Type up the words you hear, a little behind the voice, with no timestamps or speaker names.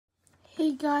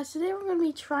Hey guys, today we're going to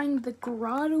be trying the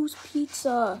Grotto's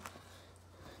pizza.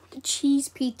 The cheese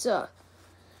pizza.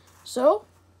 So,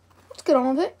 let's get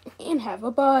on with it and have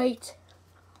a bite.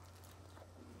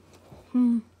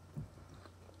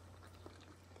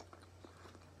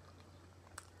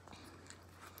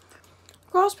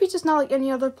 Grotto's pizza is not like any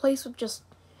other place with just,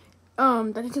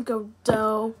 that you can go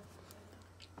dough,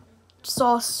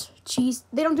 sauce, cheese.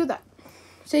 They don't do that.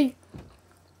 See,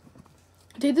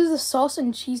 they do the sauce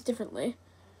and cheese differently.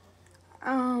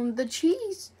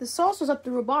 The sauce was up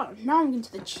the bottom. Now I'm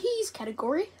into the cheese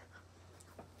category.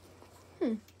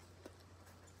 Some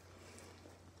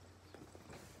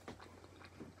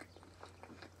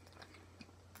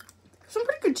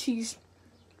pretty good cheese.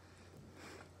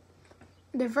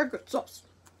 They're very good sauce.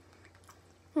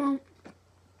 I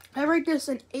rate this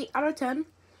an 8 out of 10.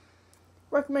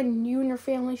 Recommend you and your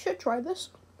family should try this.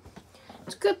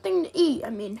 It's a good thing to eat, I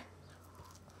mean.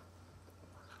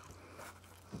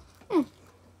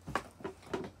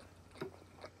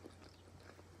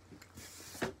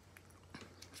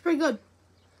 It's pretty good.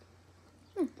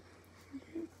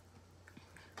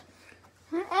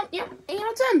 Yeah, 8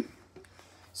 out of 10.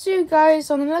 See you guys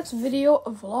on the next video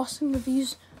of Lost in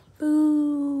Reviews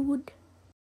Food.